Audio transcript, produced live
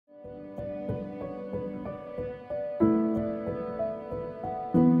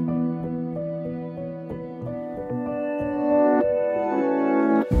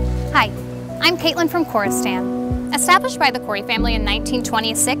I'm Caitlin from Couristan. Established by the Coury family in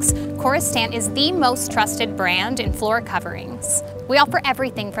 1926, Couristan is the most trusted brand in floor coverings. We offer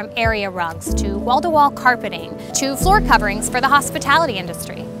everything from area rugs to wall-to-wall carpeting to floor coverings for the hospitality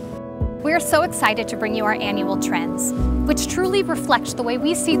industry. We are so excited to bring you our annual trends, which truly reflect the way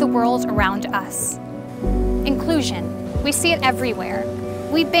we see the world around us. Inclusion. We see it everywhere.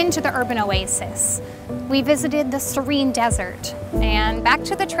 We've been to the urban oasis. We visited the serene desert, and back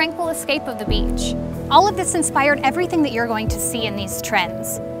to the tranquil escape of the beach. All of this inspired everything that you're going to see in these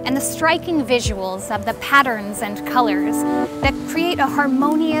trends, and the striking visuals of the patterns and colors that create a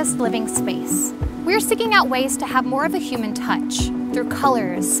harmonious living space. We're seeking out ways to have more of a human touch through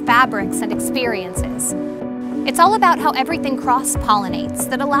colors, fabrics, and experiences. It's all about how everything cross-pollinates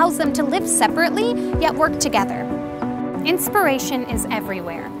that allows them to live separately, yet work together. Inspiration is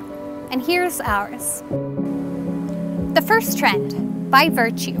everywhere, and here's ours. The first trend, by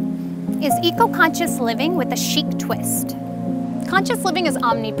Virtue, is eco-conscious living with a chic twist. Conscious living is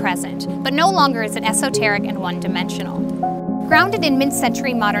omnipresent, but no longer is it esoteric and one-dimensional. Grounded in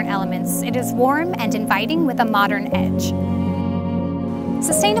mid-century modern elements, it is warm and inviting with a modern edge.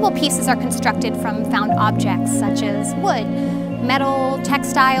 Sustainable pieces are constructed from found objects such as wood, metal,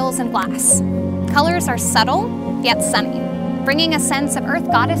 textiles, and glass. Colors are subtle, yet sunny, bringing a sense of Earth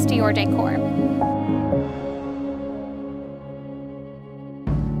Goddess to your decor.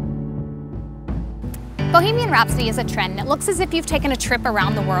 Bohemian Rhapsody is a trend that looks as if you've taken a trip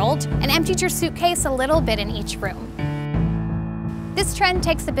around the world and emptied your suitcase a little bit in each room. This trend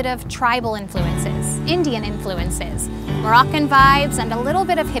takes a bit of tribal influences, Indian influences, Moroccan vibes, and a little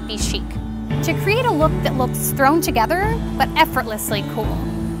bit of hippie chic to create a look that looks thrown together but effortlessly cool.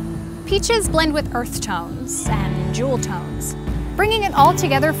 Peaches blend with earth tones and jewel tones, bringing it all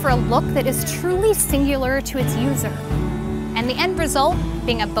together for a look that is truly singular to its user, and the end result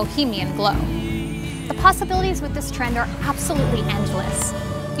being a bohemian glow. The possibilities with this trend are absolutely endless.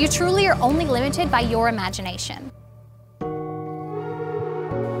 You truly are only limited by your imagination.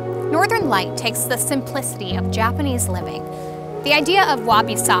 Northern Light takes the simplicity of Japanese living, the idea of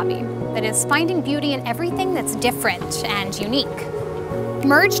wabi-sabi, that is finding beauty in everything that's different and unique,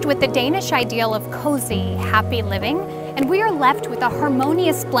 merged with the Danish ideal of cozy, happy living, and we are left with a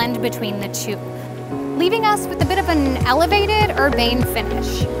harmonious blend between the two, leaving us with a bit of an elevated, urbane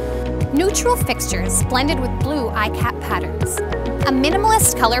finish. Neutral fixtures blended with blue eye-cap patterns, a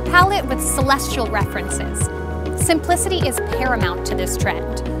minimalist color palette with celestial references. Simplicity is paramount to this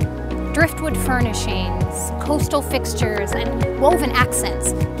trend. Driftwood furnishings, coastal fixtures, and woven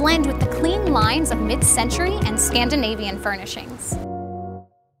accents blend with the clean lines of mid-century and Scandinavian furnishings.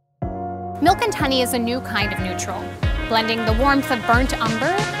 Milk and Honey is a new kind of neutral, blending the warmth of burnt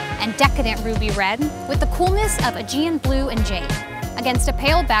umber and decadent ruby red with the coolness of Aegean blue and jade, against a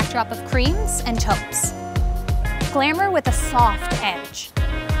pale backdrop of creams and taupes. Glamour with a soft edge,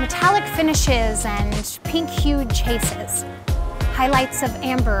 metallic finishes and pink-hued chases, highlights of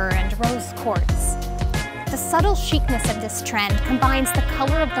amber and rose quartz. The subtle chicness of this trend combines the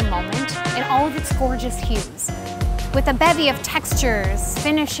color of the moment in all of its gorgeous hues, with a bevy of textures,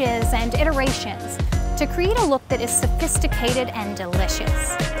 finishes, and iterations to create a look that is sophisticated and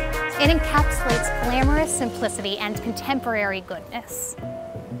delicious. It encapsulates glamorous simplicity and contemporary goodness.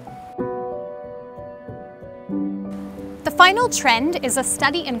 The final trend is a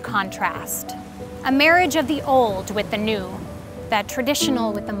study in contrast, a marriage of the old with the new, the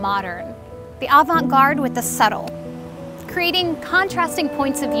traditional with the modern, the avant-garde with the subtle, creating contrasting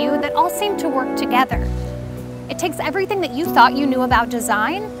points of view that all seem to work together. It takes everything that you thought you knew about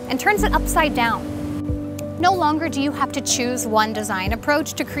design and turns it upside down. No longer do you have to choose one design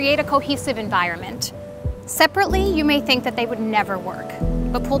approach to create a cohesive environment. Separately, you may think that they would never work,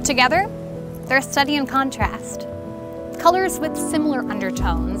 but pulled together, they're a study in contrast. Colors with similar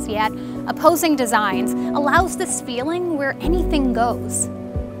undertones, yet opposing designs, allows this feeling where anything goes.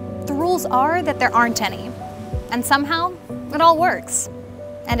 The rules are that there aren't any, and somehow it all works,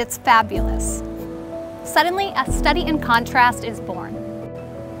 and it's fabulous. Suddenly, a study in contrast is born.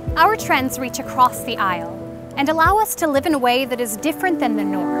 Our trends reach across the aisle and allow us to live in a way that is different than the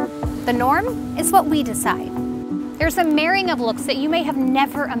norm. The norm is what we decide. There's a marrying of looks that you may have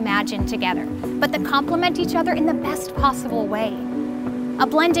never imagined together, but that complement each other in the best possible way. A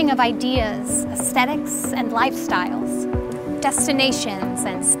blending of ideas, aesthetics, and lifestyles, destinations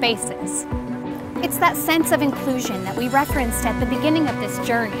and spaces. It's that sense of inclusion that we referenced at the beginning of this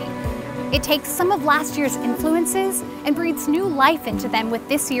journey. It takes some of last year's influences and breathes new life into them with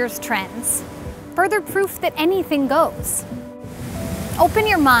this year's trends. Further proof that anything goes. Open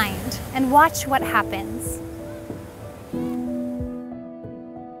your mind and watch what happens.